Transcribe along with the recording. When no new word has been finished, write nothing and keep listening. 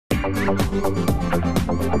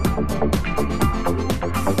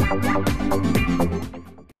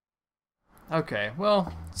Okay,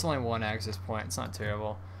 well, it's only one access point. It's not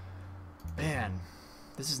terrible. Man,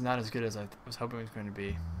 this is not as good as I was hoping it was going to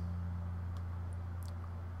be.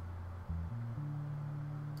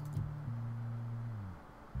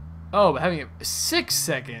 Oh, but having it 6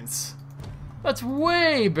 seconds. That's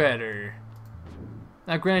way better.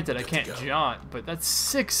 Now, granted, I can't jaunt, but that's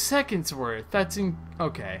 6 seconds worth. That's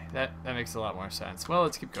okay. That makes a lot more sense. Well,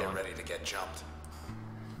 let's keep going. Get ready to get jumped.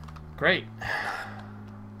 Great.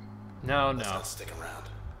 No, Let's no. not stick around.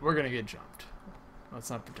 We're gonna get jumped. Let's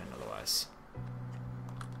not pretend otherwise.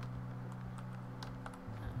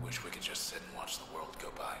 Wish we could just sit and watch the world go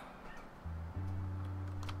by.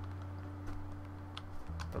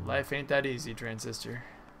 But life ain't that easy, Transistor.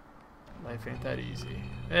 Life ain't that easy.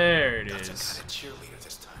 There it is. That's a kind of cheerleader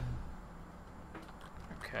this time.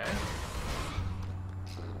 Okay.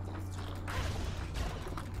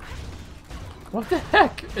 What the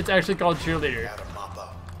heck? It's actually called Cheerleader. Gotta mop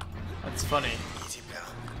up. That's funny. Easy,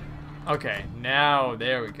 pal. Okay, now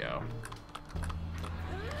there we go.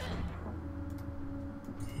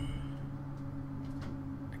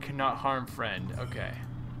 I cannot harm friend. Okay.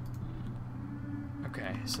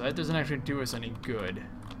 Okay, so that doesn't actually do us any good.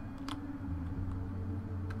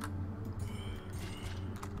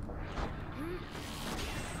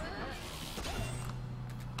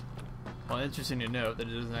 Well, interesting to note that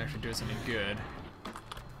it doesn't actually do us any good.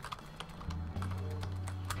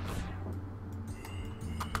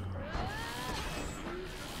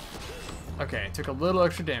 Okay, took a little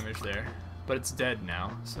extra damage there, but it's dead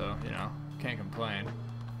now, so, you know, can't complain.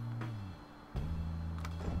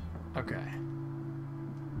 Okay.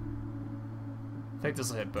 I think this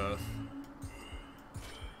will hit both.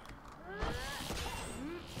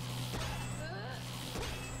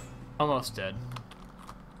 Almost dead.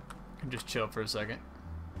 Can just chill for a second.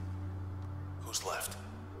 Who's left?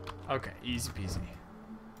 Okay, easy peasy.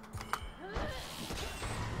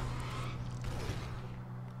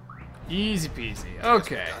 Easy peasy.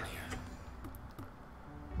 Okay.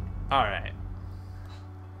 Alright.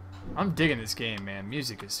 I'm digging this game, man.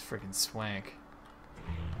 Music is freaking swank.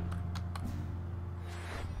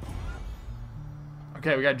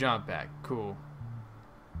 Okay, we got jump back. Cool.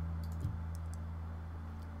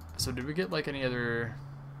 So did we get like any other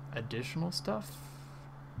additional stuff?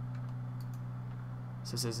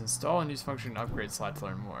 So it says install and use function upgrade slot to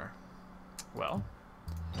learn more. Well,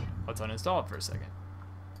 let's uninstall it for a second.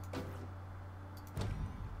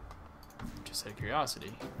 Just out of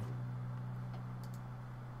curiosity.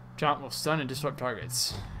 Jump will stun and disrupt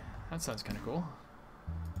targets. That sounds kind of cool.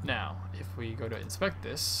 Now, if we go to inspect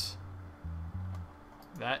this,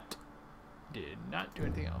 that did not do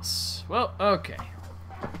anything else. Well, okay.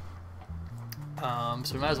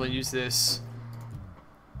 So we might as well use this.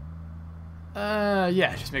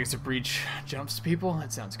 Yeah, just make us a breach jumps to people.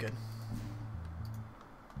 That sounds good.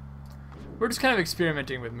 We're just kind of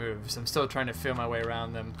experimenting with moves. I'm still trying to feel my way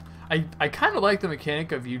around them. I kind of like the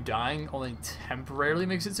mechanic of you dying only temporarily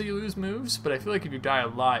makes it so you lose moves, but I feel like if you die a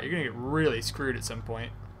lot, you're gonna get really screwed at some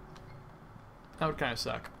point. That would kind of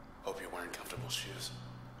suck. Hope you're wearing comfortable shoes.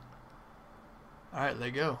 Alright,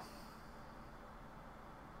 let go.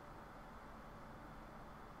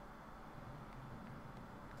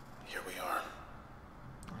 Here we are.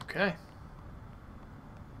 Okay.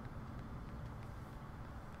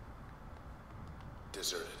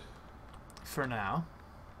 Deserted. For now.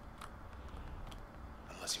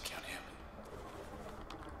 Unless you count him.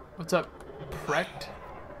 What's up, Prect?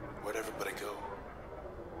 Where'd everybody go?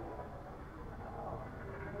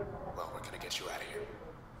 Well, we're gonna get you out of here.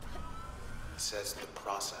 He says the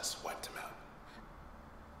process wiped him out.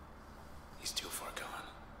 He's too far gone.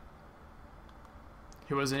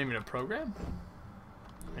 He wasn't even a program?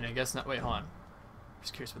 And I guess not. Wait, hold on.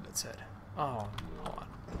 Just curious what that said. Oh, hold on.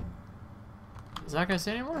 Is that not gonna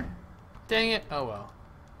say anymore? Dang it. Oh well.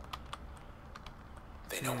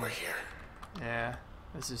 They know we're here. Yeah,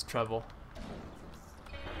 this is trouble.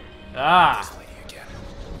 Ah! This lady again.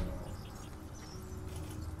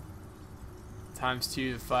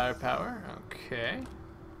 ×2 the firepower. Okay.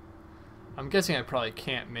 I'm guessing I probably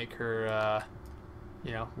can't make her,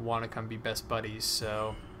 you know, want to come be best buddies,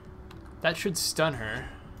 so that should stun her.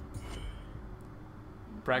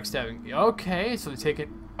 Backstabbing. Okay, so they take it.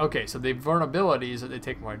 Okay, so the vulnerability is that they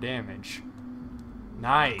take more damage.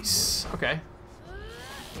 Nice. Okay.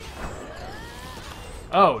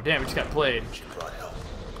 Oh, damn, we just got played. She brought help.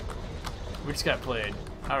 We just got played.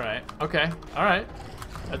 Alright. Okay. Alright.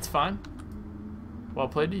 That's fine. Well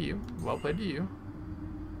played to you. Well played to you.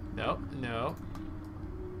 No. No.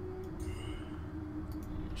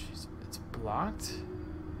 She's blocked?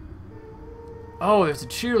 Oh, there's a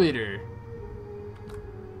cheerleader.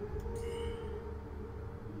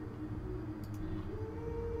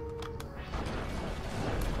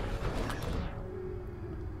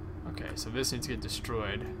 Okay, so this needs to get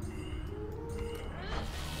destroyed.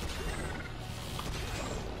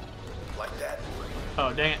 Like that.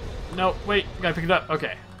 Oh, dang it. No, wait, gotta pick it up.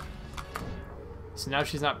 Okay. So now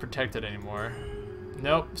she's not protected anymore.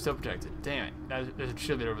 Nope, still protected. Damn it. There's a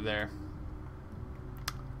cheerleader over there.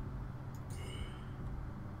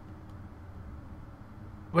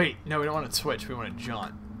 Wait, no, we don't want to switch. We want to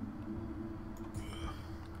jaunt.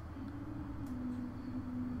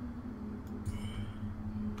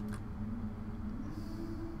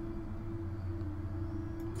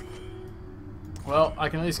 Well, I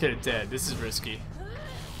can at least get it dead. This is risky.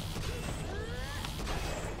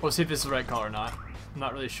 We'll see if this is the right call or not. I'm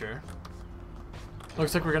not really sure.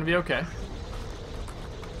 Looks like we're gonna be okay.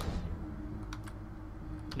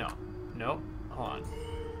 No. Nope. Hold on.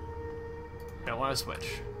 I don't want to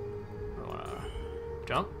switch. I want to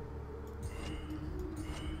jump.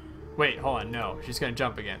 Wait, hold on. No, she's gonna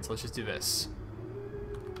jump again. So let's just do this.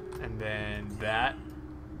 And then that.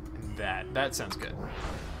 And that. That sounds good.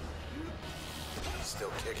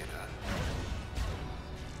 Still kicking, huh?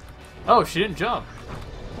 Oh, she didn't jump.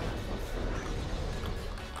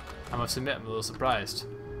 I must admit, I'm a little surprised.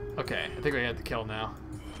 Okay, I think we got the kill now.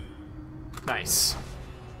 Nice.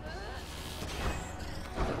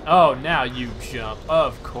 Oh, now you jump.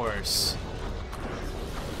 Of course.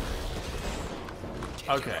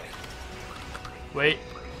 Okay. Wait.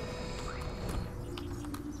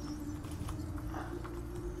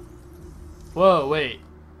 Whoa, wait.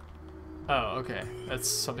 Oh, okay. That's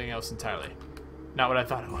something else entirely. Not what I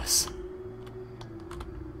thought it was.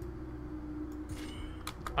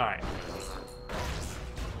 Alright.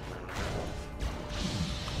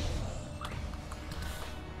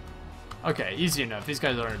 Okay, easy enough. These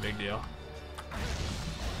guys aren't a big deal.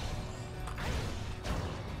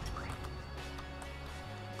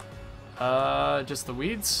 Just the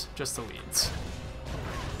weeds? Just the weeds.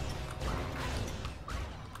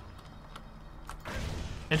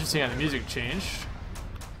 Interesting how the music changed.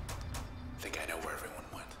 I think I know where everyone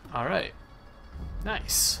went. Alright.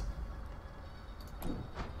 Nice.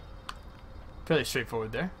 Fairly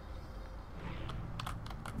straightforward there.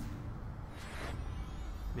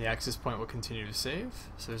 The access point will continue to save.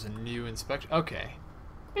 So there's a new inspection. Okay.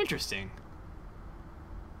 Interesting.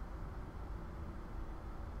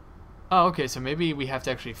 Oh, okay, so maybe we have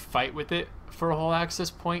to actually fight with it for a whole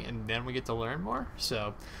access point and then we get to learn more.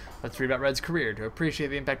 So let's read about Red's career. To appreciate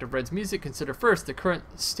the impact of Red's music, consider first the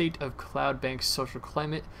current state of Cloudbank's social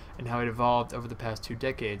climate and how it evolved over the past 2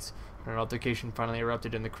 decades. When an altercation finally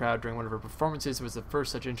erupted in the crowd during one of her performances, it was the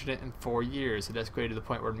first such incident in 4 years. It escalated to the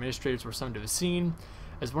point where administrators were summoned to the scene.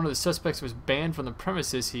 As one of the suspects was banned from the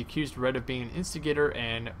premises, he accused Red of being an instigator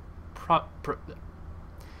and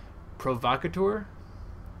provocateur.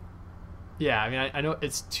 Yeah, I mean, I know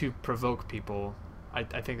it's to provoke people. I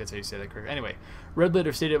think that's how you say that correctly. Anyway, Red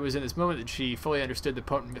later stated it was in this moment that she fully understood the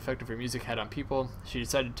potent effect of her music had on people. She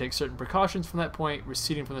decided to take certain precautions from that point,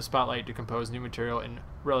 receding from the spotlight to compose new material in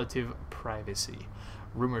relative privacy.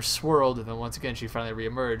 Rumors swirled, and then once again she finally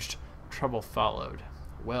re-emerged. Trouble followed.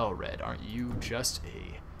 Well, Red, aren't you just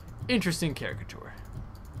a interesting caricature?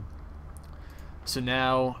 So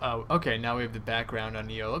now, okay, now we have the background on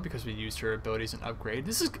Neola because we used her abilities and upgrade.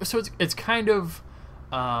 This is so it's kind of,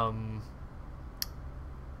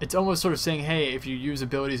 it's almost sort of saying, hey, if you use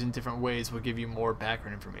abilities in different ways, we'll give you more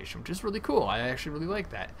background information, which is really cool. I actually really like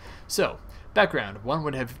that. So, background. One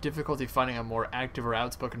would have difficulty finding a more active or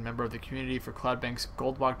outspoken member of the community for Cloudbank's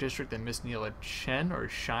Goldwalk district than Miss Neola Chen, or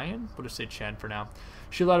Cheyenne. We'll just say Chen for now.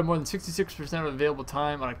 She allotted more than 66% of available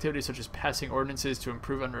time on activities such as passing ordinances to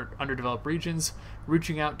improve underdeveloped regions,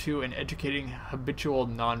 reaching out to and educating habitual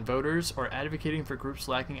non-voters, or advocating for groups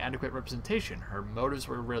lacking adequate representation. Her motives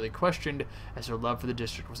were rarely questioned, as her love for the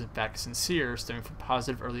district was in fact sincere, stemming from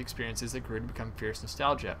positive early experiences that grew to become fierce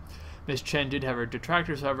nostalgia. Miss Chen did have her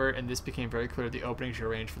detractors, however, and this became very clear at the opening she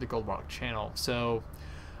arranged for the Goldwalk channel. So,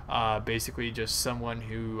 basically just someone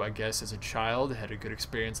who, I guess, as a child had a good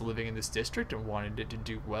experience living in this district and wanted it to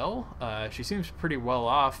do well. She seems pretty well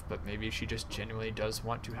off, but maybe she just genuinely does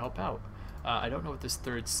want to help out. I don't know what this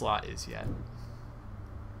third slot is yet.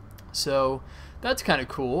 So that's kind of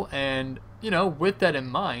cool, and, you know, with that in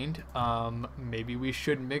mind, maybe we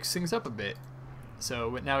should mix things up a bit.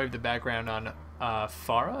 So now we have the background on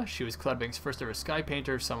Farah. She was Cloudbank's first ever sky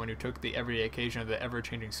painter, someone who took the everyday occasion of the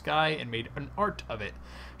ever-changing sky and made an art of it.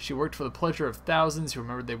 She worked for the pleasure of thousands who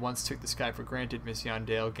remembered they once took the sky for granted. Miss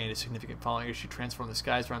Yandale gained a significant following as she transformed the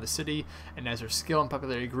skies around the city, and as her skill and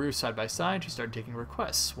popularity grew side by side, she started taking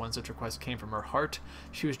requests. One such request came from her heart.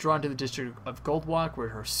 She was drawn to the district of Goldwalk, where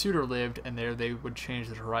her suitor lived, and there they would change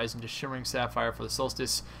the horizon to shimmering sapphire for the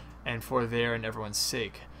solstice, and for their and everyone's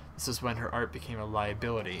sake. This is when her art became a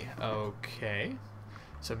liability. Okay.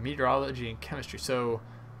 So meteorology and chemistry. So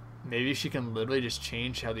maybe she can literally just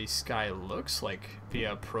change how the sky looks, like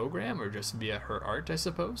via a program or just via her art, I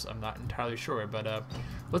suppose. I'm not entirely sure, but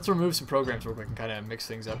let's remove some programs real quick and kind of mix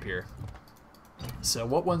things up here. So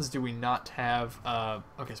what ones do we not have?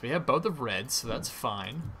 Okay, so we have both of reds, so that's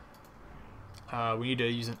fine. We need to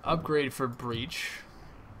use an upgrade for breach.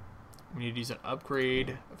 We need to use an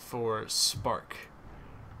upgrade for spark.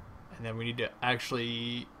 And then we need to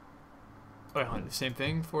actually... Wait, hold on, the same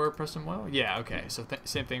thing for Preston Moyle? Yeah, okay, so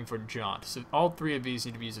same thing for Jaunt. So all three of these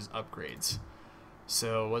need to be used as upgrades.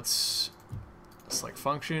 So let's select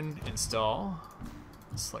function, install.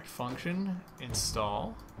 Select function,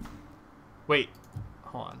 install. Wait,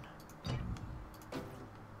 hold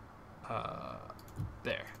on.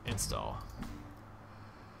 There, install.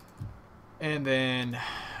 And then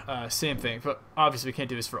same thing, but obviously we can't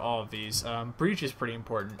do this for all of these. Breach is pretty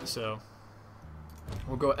important, so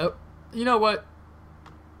we'll go. Oh, you know what?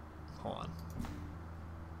 Hold on.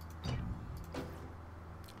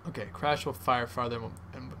 Okay, crash will fire farther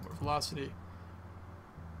and with more velocity.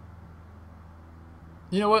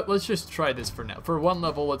 You know what? Let's just try this for now. For one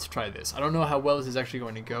level, let's try this. I don't know how well this is actually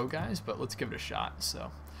going to go, guys, but let's give it a shot.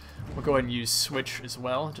 So we'll go ahead and use switch as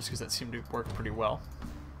well, just because that seemed to work pretty well.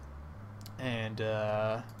 And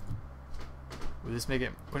will this make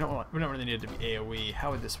it? We don't really need it to be AOE. How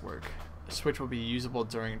would this work? The switch will be usable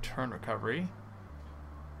during turn recovery.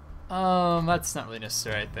 That's not really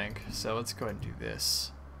necessary, I think. So let's go ahead and do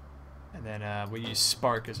this. And then we use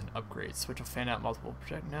spark as an upgrade. Switch will fan out multiple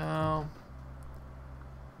project. No.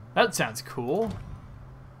 That sounds cool.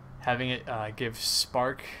 Having it give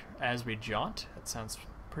spark as we jaunt. That sounds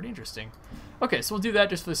pretty interesting. Okay, so we'll do that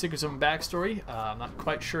just for the sake of some backstory. I'm not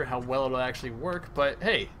quite sure how well it'll actually work, but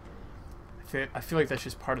hey, I feel like that's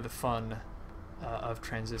just part of the fun of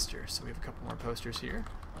Transistor. So we have a couple more posters here.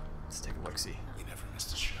 Let's take a look-see. We never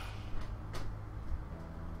missed a show.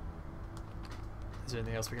 Is there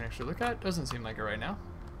anything else we can actually look at? Doesn't seem like it right now.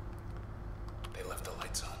 They left the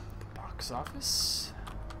lights on. The box office.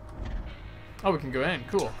 Oh, we can go in.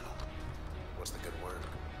 Cool. Terminal. What's the good word?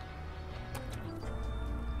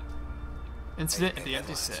 Incident at the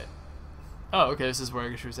empty set. Oh, okay, this is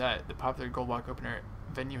where she was at. The popular Goldwalk open air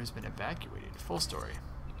venue has been evacuated. Full story.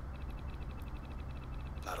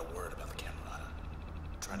 Not a word about the Camerata.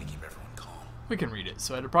 Trying to keep everyone calm. We can read it.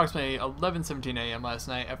 So at approximately 11:17 a.m. last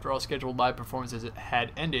night, after all scheduled live performances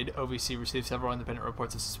had ended, OVC received several independent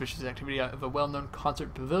reports of suspicious activity out of a well-known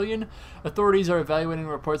concert pavilion. Authorities are evaluating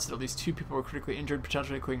reports that at least 2 people were critically injured,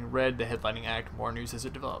 potentially including Red, the headlining act. More news as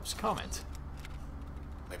it develops. Comment.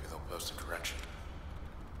 Maybe they'll post a correction.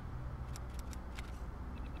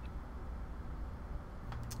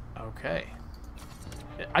 Okay.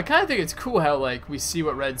 I kind of think it's cool how, like, we see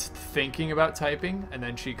what Red's thinking about typing, and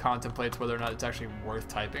then she contemplates whether or not it's actually worth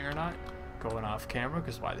typing or not. Going off camera,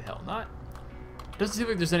 because why the hell not? Doesn't seem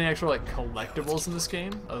like there's any actual, like, collectibles in this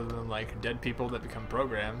game, other than, like, dead people that become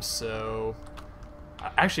programs, so...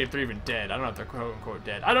 Actually, if they're even dead. I don't know if they're quote-unquote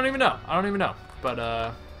dead. I don't even know. I don't even know.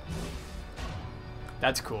 But,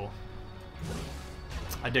 that's cool.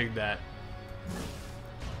 I dig that.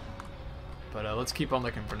 But let's keep on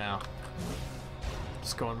looking for now.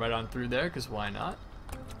 Just going right on through there, because why not?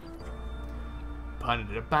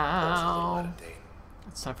 Ba-da-da-bow.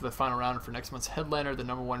 It's time for the final round for next month's headliner, the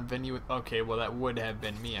 #1 venue. Okay, well that would have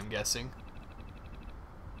been me, I'm guessing.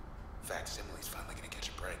 Facsimile's finally gonna catch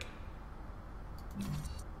a break.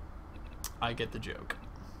 I get the joke.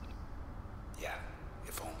 Yeah,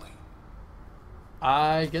 if only.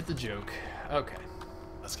 I get the joke. Okay.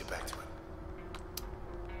 Let's get back to it.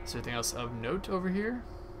 Is there anything else of note over here?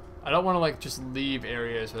 I don't want to, like, just leave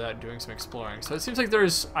areas without doing some exploring. So it seems like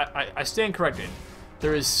there's... I stand corrected.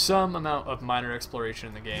 There is some amount of minor exploration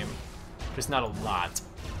in the game. Just not a lot.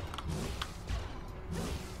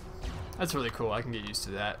 That's really cool. I can get used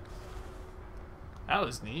to that. That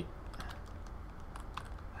was neat.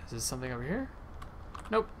 Is there something over here?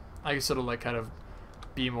 Nope. I can sort of, like, kind of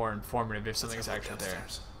be more informative if something's actually there.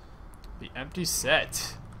 The empty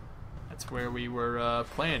set. That's where we were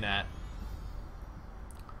playing at.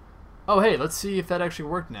 Oh, hey, let's see if that actually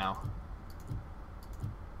worked now.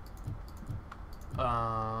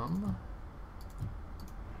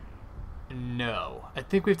 No. I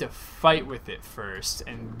think we have to fight with it first,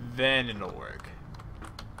 and then it'll work.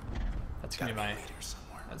 That's gonna be my...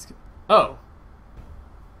 That's good. Oh.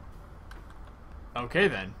 Okay,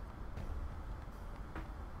 then.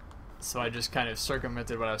 So I just kind of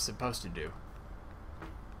circumvented what I was supposed to do.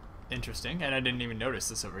 Interesting, and I didn't even notice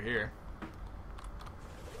this over here.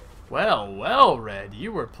 Well, well, Red,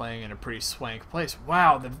 you were playing in a pretty swank place.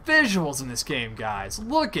 Wow, the visuals in this game, guys.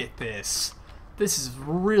 Look at this. This is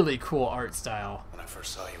really cool art style. When I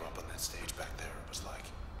first saw you up on that stage back there, it was like...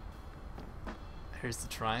 Here's the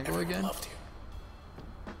triangle everyone again. loved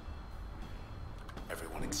you.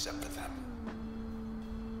 Everyone except for them.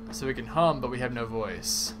 So we can hum, but we have no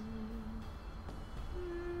voice.